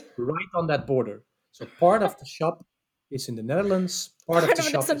Right. right on that border. So part of the shop is in the Netherlands, part of Part the of it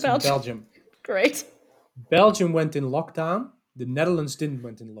is shop in is in Belgium. Belgium. Great. Belgium went in lockdown, the Netherlands didn't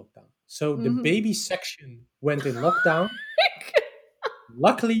went in lockdown. So the Hmm. baby section went in lockdown.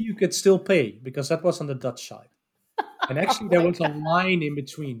 Luckily, you could still pay because that was on the Dutch side. And Oh actually, there my was a god. line in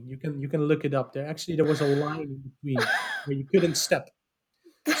between. You can look it up. There was a line in between where you couldn't step.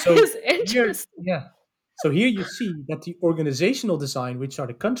 That So is here, interesting. yeah. So here you see that the organizational design, which are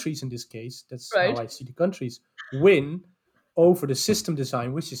the countries in this case, that's how Right. I see the countries, win over the system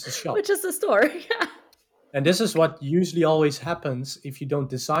design, which is the shop. Which is the story. Yeah. And this is what usually always happens if you don't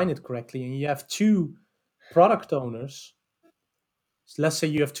design it correctly and you have two product owners. So let's say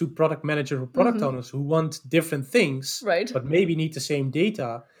you have two product managers or product Hmm. owners who want different things, Right. but maybe need the same data,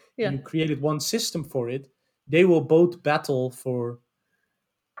 and Yeah. you created one system for it. They will both battle for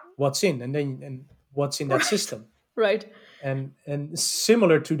what's in and what's in that Right. system. Right. And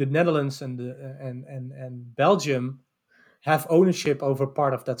similar to the Netherlands and Belgium have ownership over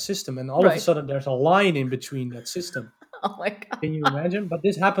part of that system, and all of a Right. sudden there's a line in between that system. Oh my god. Can you imagine? But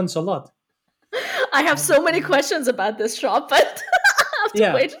this happens a lot. I have And so many questions about this shop, but I have to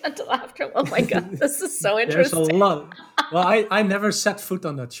yeah, wait until after. Oh my god, this is so there's a interesting. lot. Well, I never set foot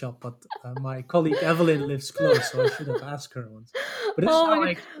on that shop, but my colleague Evelyn lives close, so I should have asked her once. But this is Oh my how I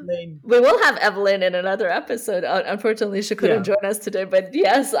god. explain. We will have Evelyn in another episode. Unfortunately, she couldn't Yeah, join us today, but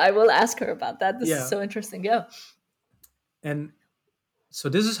yes, I will ask her about that. This is yeah. so interesting. Yeah. And so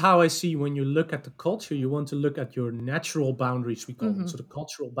this is how I see when you look at the culture, you want to look at your natural boundaries, we call them. So the Hmm.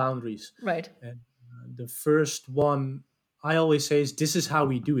 cultural boundaries. Right. And the first one I always say is, this is how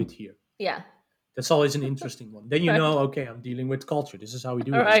we do it here. Yeah. That's always an interesting one. Then you Right. know, okay, I'm dealing with culture. This is how we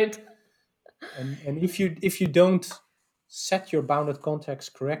do All it here. right. And if you don't set your bounded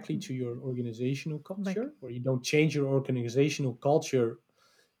context correctly to your organizational Right. culture, or you don't change your organizational culture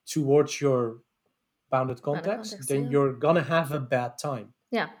towards your bounded Kind of context, context. then Yeah. you're gonna have a bad time.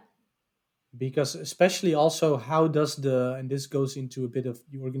 Yeah. Because especially also, how does the and this goes into a bit of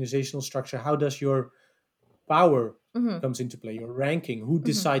the organizational structure, how does your power Hmm. comes into play, your ranking, who Hmm.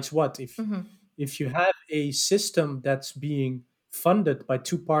 decides what. Hmm. If you have a system that's being funded by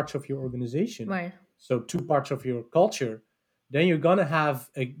two parts of your organization, Right. so two parts of your culture, then you're gonna have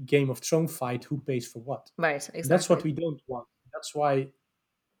a Game of Thrones fight, who pays for what. Right. And that's what Exactly. we don't want. That's why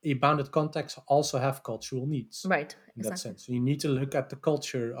a bounded context also have cultural needs Right. in that Exactly. sense. So you need to look at the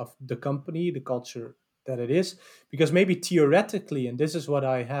culture of the company, the culture that it is, because maybe theoretically, and this is what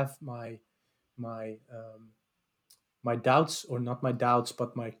I have my my doubts, or not my doubts,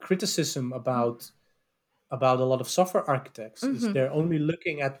 but my criticism about a lot of software architects, is Hmm. they're only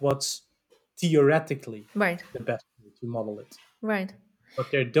looking at what's theoretically Right. the best way to model it, Right. but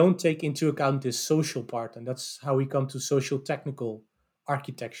they don't take into account this social part, and that's how we come to social technical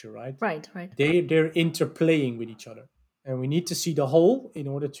architecture, right? Right. Right. They're interplaying with each other, and we need to see the whole in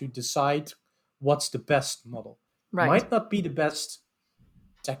order to decide what's the best model. Right. Might not be the best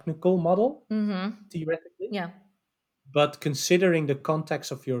technical model Hmm. theoretically, Yeah. but considering the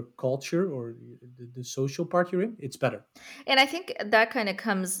context of your culture or the social part you're in, it's better. And I think that kind of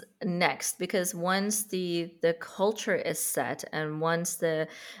comes next, because once the culture is set, and once the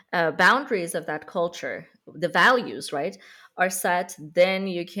boundaries of that culture, the values, right, are set, then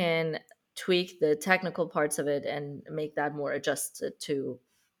you can tweak the technical parts of it and make that more adjusted to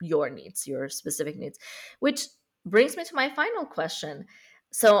your needs, your specific needs. Which brings me to my final question.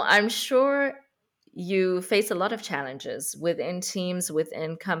 So I'm sure you face a lot of challenges within teams,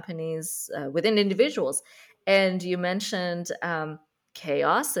 within companies, within individuals. And you mentioned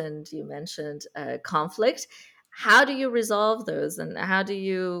chaos, and you mentioned conflict. How do you resolve those, and how do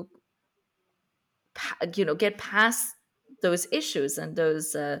you get past those issues and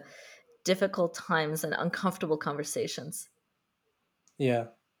those difficult times and uncomfortable conversations? Yeah.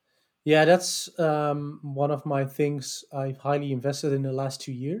 Yeah, that's one of my things I've highly invested in the last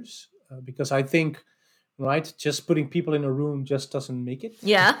 2 years, because I think, right, just putting people in a room just doesn't make it,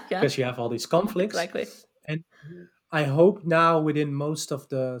 Yeah, yeah, because you have all these conflicts. exactly. And I hope now within most of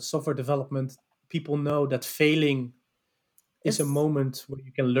the software development, people know that failing is a It's moment where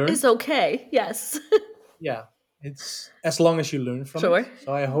you can it's learn. okay. Yes. Yeah, it's as long as you learn from it. Sure.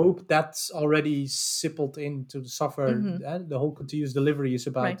 So I hope that's already sippled into the software. Hmm. The whole continuous delivery is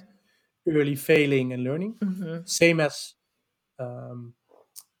Right. about early failing and learning. Hmm. Same as um,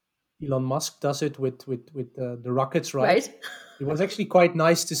 Elon Musk does it with the rockets, right? Right. It was actually quite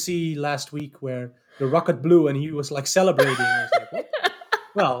nice to see last week where the rocket blew and he was like celebrating. I was like, what?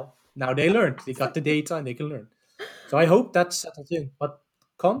 Well, now they learned. They got the data and they can learn. So I hope that settles in. But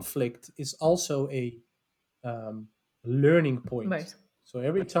conflict is also a um, learning point. Right. So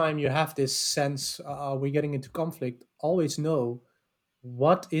every time you have this sense, are we getting into conflict? Always know,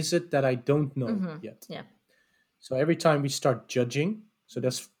 what is it that I don't know Hmm. yet? Yeah. So every time we start judging, so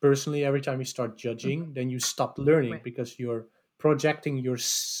that's personally, every time you start judging, then you stop learning Right. because you're projecting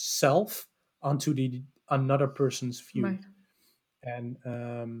yourself onto the another person's view. Right. And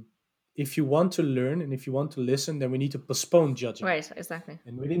if you want to learn and if you want to listen, then we need to postpone judging. Right. Exactly.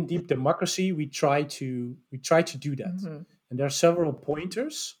 And within deep democracy, we try to do that. Hmm. And there are several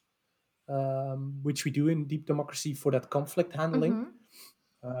pointers which we do in deep democracy for that conflict handling. Hmm.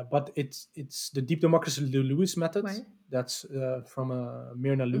 But it's the deep democracy Lewis method. Right. That's from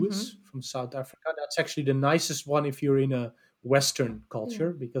Myrna Lewis Hmm. from South Africa. That's actually the nicest one if you're in a Western Yeah.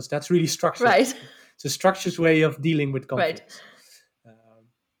 culture, because that's really structured. Right. It's a structured way of dealing with Right. conflicts. Um,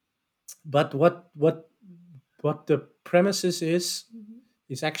 but what the premises Hmm.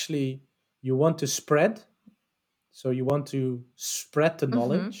 is actually, you want to spread. So you want to spread the Hmm.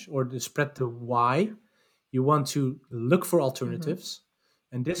 knowledge or to spread the why. You want to look for Hmm. alternatives,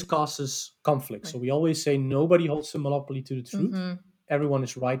 and this causes conflict. So Right. we always say nobody holds the monopoly to the truth. Hmm. Everyone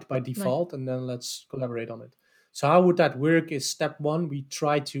is right by Right. default, and then let's collaborate on it. So how would that work? Is step one, we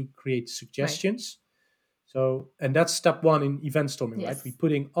try to create Right. suggestions. So, and that's step one in event storming, right? We're Yes.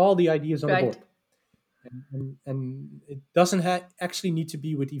 putting all the ideas on the Right. board. And it doesn't actually need to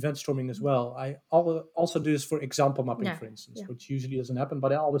be with event storming as well. I also do this for example mapping, Yeah. for instance, Yeah. which usually doesn't happen,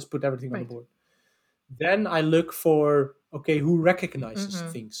 but I always put everything on the Right. board. Then I look for, okay, who recognizes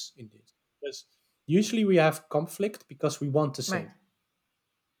Hmm. things in this? Because usually we have conflict because we want the Right. same.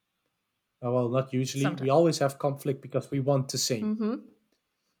 Well, not usually. We Sometimes. always have conflict because we want the same. Hmm.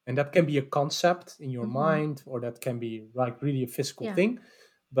 And that can be a concept in your Hmm. mind, or that can be like really a physical Yeah. thing.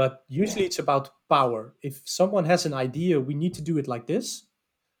 But usually it's about power. If someone has an idea, we need to do it like this,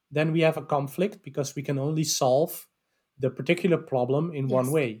 then we have a conflict because we can only solve the particular problem in one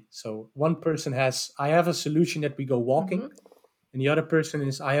Yes. way. So one person has, I have a solution that we go walking, Hmm. and the other person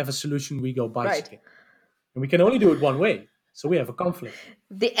is, I have a solution we go Right. bicycling. And we can only do it one way. So we have a conflict.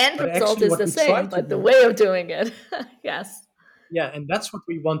 The end But result actually, is what the we try same, to but the do, way of doing it. Yes. yeah, and that's what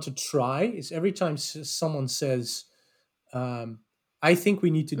we want to try, is every time someone says, um, I think we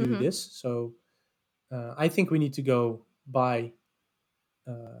need to do Hmm. this. So I think we need to go buy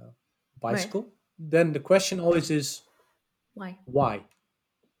Right. bicycle. Then the question always is, Why? why?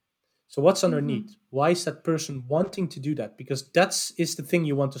 So what's Hmm. underneath? Why is that person wanting to do that? Because that's is the thing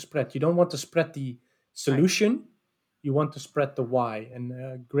you want to spread. You don't want to spread the Right. solution. You want to spread the why. And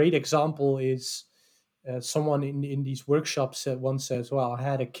a great example is someone in these workshops once says, "Well, I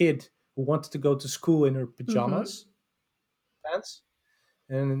had a kid who wanted to go to school in her Hmm. pajamas, pants,"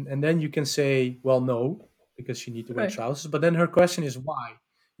 and then you can say, "Well, no, because she need to wear Right. trousers." But then her question is why?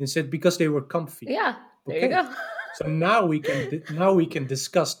 And said because they were comfy. Yeah. There you Okay, go. so now we can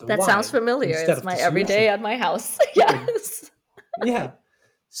discuss the That sounds why familiar. instead It's of the my everyday solution. at my house. Okay, Yes. yeah.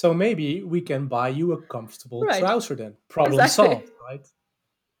 So maybe we can buy you a comfortable Right. trouser then. Problem Exactly. solved, right?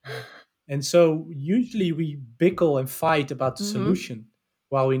 And so usually we bickle and fight about the Hmm. solution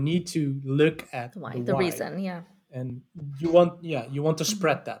while we need to look at the Why? The why. reason. Yeah. And you want to Hmm.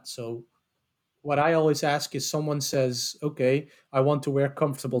 spread that. So what I always ask is, someone says, okay, I want to wear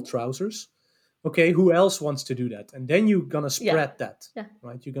comfortable Hmm. trousers. Okay, who else wants to do that? And then you're gonna Yeah. spread that, Yeah.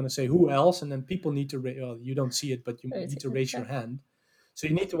 right? You're gonna say who else, and then people need to. Well, you don't see it, but you Right. need to raise Yeah. your hand. So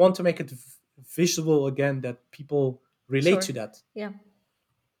you need to want to make it visible again that people relate to Sure. that. Yeah.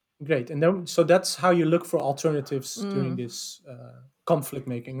 Great, and then so that's how you look for alternatives during Mm. this conflict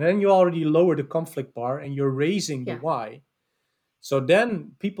making. And then you already lower the conflict bar, and you're raising the Yeah. why. So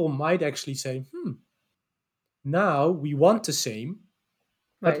then people might actually say, now we want the same,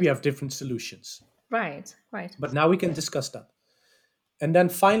 but we Right. have different solutions. Right. Right. But now we can discuss that. And then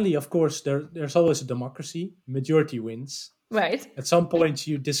finally, of course, there's always a democracy. Majority wins. Right. At some point,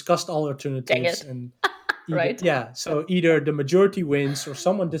 you discussed all Dang alternatives, it. and Right. either the majority wins or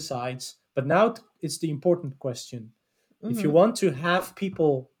someone decides. But now it's the important question. If you Mm-hmm. want to have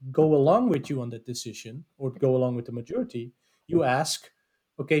people go along with you on that decision or go along with the majority, you ask,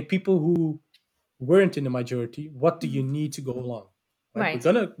 okay, people who weren't in the majority, what do you Mm-hmm. need to go along? Right? We're Right.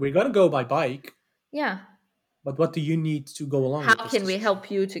 gonna we're gonna go by bike, Yeah. but what do you need to go along How with this can we decision? help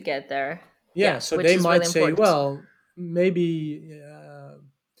you to get there? Yeah, Yeah, so which they is might really say, important. well, maybe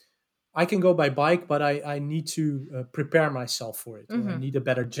I can go by bike, but I need to prepare myself for it, or I Mm-hmm. need a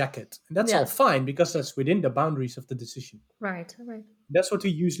better jacket. And that's all Yeah. fine because that's within the boundaries of the decision. Right. Right. That's what we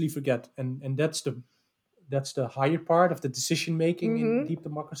usually forget. And that's the higher part of the decision making in Mm-hmm. deep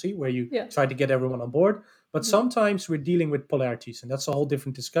democracy, where you Yeah. try to get everyone on board. But Mm-hmm. sometimes we're dealing with polarities, and that's a whole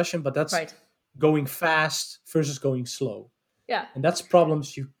different discussion. But that's Right. going fast versus going slow. Yeah. And that's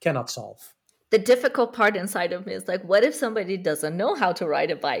problems you cannot solve. The difficult part inside of me is like, what if somebody doesn't know how to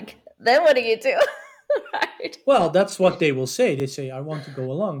ride a bike? Then what do you do? Right. Well, that's what they will say. They say, I want to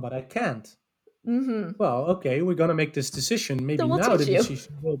go along, but I can't. Mm-hmm. Well, okay, we're going to make this decision. So Maybe we'll now the teach you.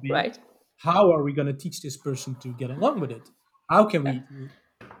 decision will be, Right. how are we going to teach this person to get along with it? How can Yeah. we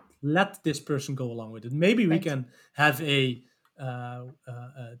let this person go along with it? Maybe we Right. can have a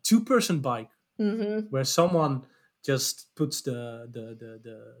two-person bike Mm-hmm. where someone just puts the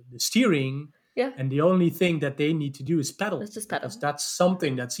steering, Yeah. and the only thing that they need to do is pedal, Let's just because pedal. that's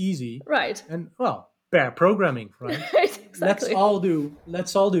something that's easy. Right. And well, pair programming, right? Right. let's Exactly. all do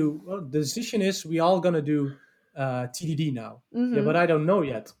let's all do well, the decision is we all gonna do TDD now. Yeah, but Mm-hmm. I don't know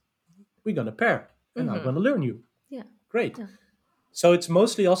yet. We're gonna pair, and I'm Mm-hmm. gonna learn you. Yeah. Great. Yeah. So it's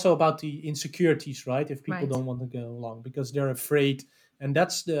mostly also about the insecurities, right? If people Right. don't want to go along because they're afraid, and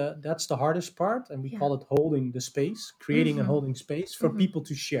that's the hardest part, and we Yeah. call it holding the space, creating and Mm-hmm. holding space for Mm-hmm. people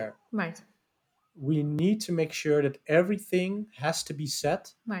to share. Right. We need to make sure that everything has to be said,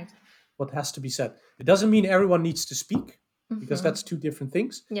 Right. what has to be said. It doesn't mean everyone needs to speak, because Mm-hmm. that's two different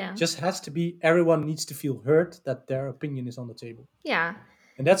things. Yeah. Just has to be everyone needs to feel heard, that their opinion is on the table. Yeah.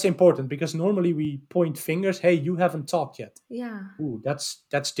 And that's important because normally we point fingers. Hey, you haven't talked yet. Yeah. Ooh,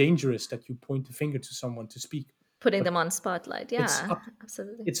 that's dangerous that you point the finger to someone to speak. Putting But them on spotlight. it's Yeah. up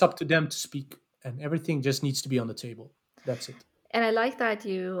Absolutely. it's up to them to speak, and everything just needs to be on the table. That's it. And I like that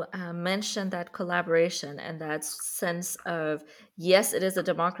you mentioned that collaboration and that sense of, yes, it is a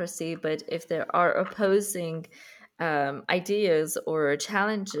democracy, but if there are opposing ideas or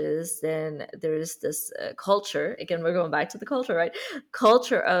challenges, then there's this culture. Again, we're going back to the culture, right?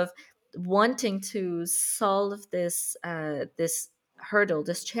 Culture of wanting to solve this hurdle,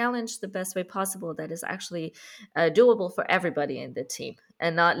 this challenge, the best way possible that is actually doable for everybody in the team,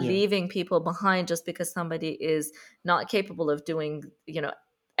 and not Yeah. leaving people behind just because somebody is not capable of doing,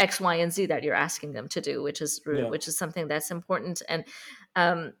 X, Y, and Z that you're asking them to do, Yeah. which is something that's important. And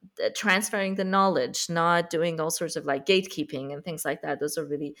transferring the knowledge, not doing all sorts of like gatekeeping and things like that. Those are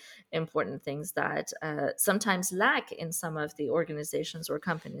really important things that sometimes lack in some of the organizations or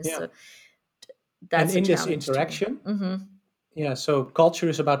companies. Yeah. So And that's a in this challenge too. interaction, Mm-hmm. yeah, so culture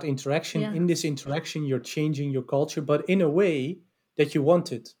is about interaction. Yeah. In this interaction, you're changing your culture, but in a way that you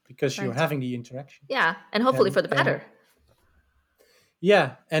want it, because you're Right. having the interaction. Yeah, and hopefully for the And better.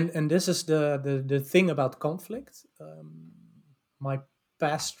 yeah, and this is the thing about conflict. My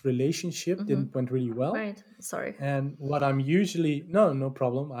past relationship Mm-hmm. didn't went really well, Right. Sorry. and what I'm usually no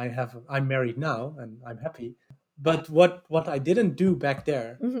problem. I'm married now, and I'm happy. But what I didn't do back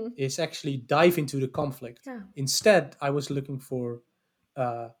there Mm-hmm. is actually dive into the conflict. Yeah. Instead, I was looking for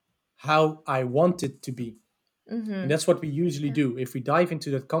uh, how I want it to be. And Mm-hmm. that's what we usually Yeah. do. If we dive into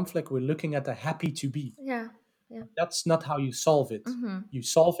that conflict, we're looking at a happy to be. Yeah. Yeah. That's not how you solve it. Mm-hmm. You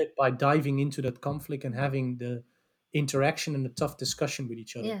solve it by diving into that conflict and having the interaction and the tough discussion with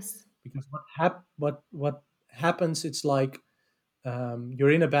each other. Yes. Because what happens, it's like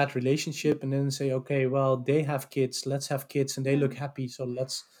you're in a bad relationship, and then say, okay, well, they have kids, let's have kids, and they Yeah. look happy, so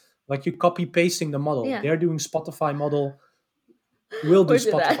let's, like, you copy pasting the model. Yeah. They're doing Spotify model, we'll do Or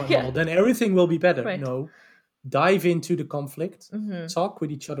do that. Spotify Yeah. model, then everything will be better. Right. No, dive into the conflict, Mm-hmm. talk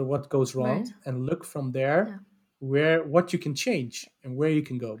with each other what goes Right. wrong, and look from there Yeah. where what you can change and where you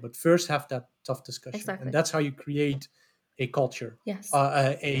can go. But first, have that tough discussion, and Exactly. that's how you create a culture, Yes.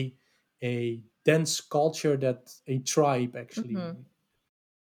 a dense culture, that a tribe actually. Mm-hmm.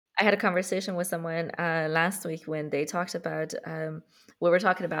 I had a conversation with someone last week when they talked about we were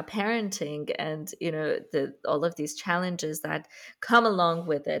talking about parenting and the all of these challenges that come along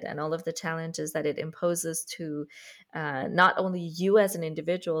with it and all of the challenges that it imposes to not only you as an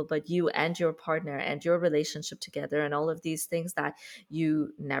individual but you and your partner and your relationship together and all of these things that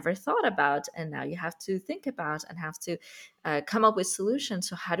you never thought about and now you have to think about and have to come up with solutions.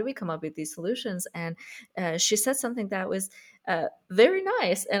 So how do we come up with these solutions? And she said something that was very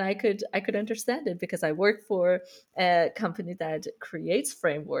nice, and I could understand it because I work for a company that creates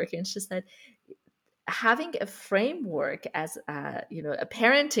framework. And she said having a framework as a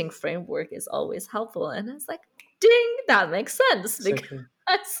parenting framework is always helpful. And I was like, ding, that makes sense because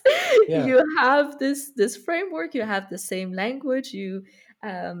Exactly. Yeah. you have this framework, you have the same language, you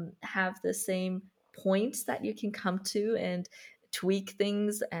have the same points that you can come to and tweak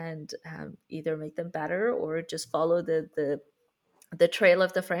things and either make them better or just follow the trail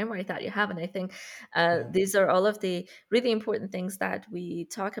of the framework that you have. And I think Yeah. these are all of the really important things that we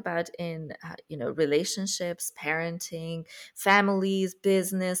talk about in relationships, parenting, families,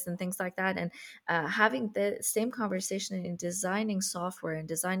 business, and things like that. And having the same conversation in designing software and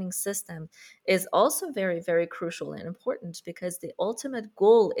designing systems is also very, very crucial and important because the ultimate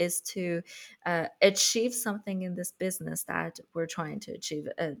goal is to achieve something in this business that we're trying to achieve,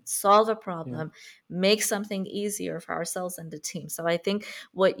 solve a Yeah. problem, make something easier for ourselves and the team. So I think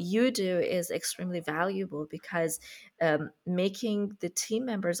what you do is extremely valuable because making the team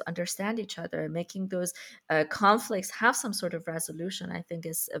members understand each other, making those conflicts have some sort of resolution, I think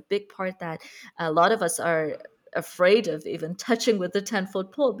is a big part that a lot of us are afraid of even touching with the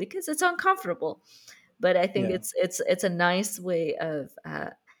 10-foot pole because it's uncomfortable. But I think Yeah. it's a nice way of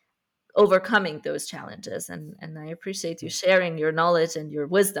overcoming those challenges. And I appreciate you Yeah. sharing your knowledge and your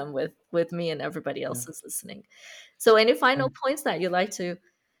wisdom with me and everybody Yeah. else who's listening. So any final And points that you'd like to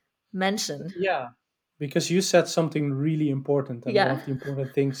mention? yeah, because you said something really important, and one Yeah. of the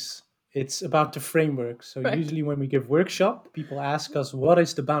important things, it's about the framework. So Right. usually when we give workshop, people ask us, what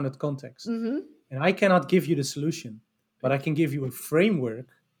is the bounded context? Mm-hmm. And I cannot give you the solution, but I Right. can give you a framework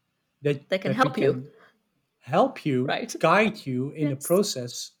that That can that we help you. can help you, Right. guide you in the Yes.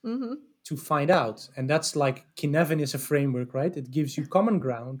 process Mm-hmm. to find out. And that's like Kinevin is a framework, right? It gives you common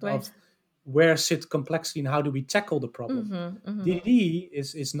ground Right. of where sits complexity and how do we tackle the problem. Mm-hmm. Mm-hmm. DDD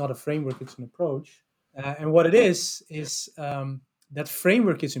is not a framework, it's an approach. And what it is that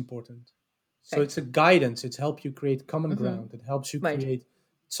framework is important. So Right. it's a guidance. It helps you create common Mm-hmm. ground. It helps you Right. create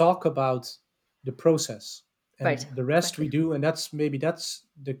talk about the process, Right. and the rest we Exactly. do. And that's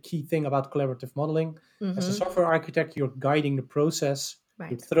the key thing about collaborative modeling. As a Mm-hmm. software architect, you're guiding the process. You're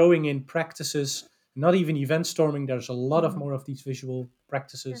Right. throwing in practices, not even event storming. There's a lot of Mm-hmm. more of these visual Yeah.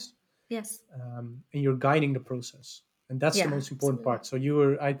 practices, Yes. and you're guiding the process, and that's the Yeah. most important Absolutely.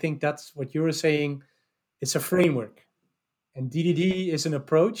 part. So I think that's what you were saying. It's a framework, and DDD is an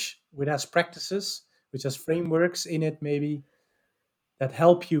approach which has practices, which has frameworks in it, maybe, that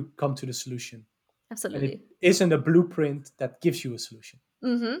help you come to the solution. And it Absolutely. isn't a blueprint that gives you a solution.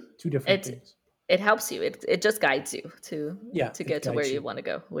 Mm-hmm. Two different It things. it helps you. It just guides you Yeah, to it get to where guides you you. want to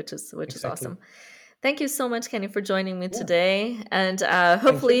go, which is Exactly. awesome. Thank you so much, Kenny, for joining me Yeah. today. And Thank you.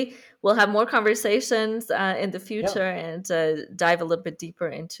 hopefully, we'll have more conversations in the Yeah. future and dive a little bit deeper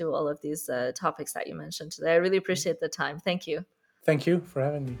into all of these topics that you mentioned today. I really appreciate the time. Thank you. Thank you for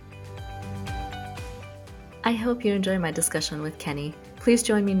having me. I hope you enjoy my discussion with Kenny. Please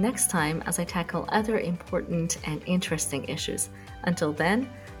join me next time as I tackle other important and interesting issues. Until then,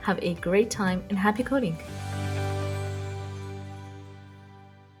 have a great time and happy coding.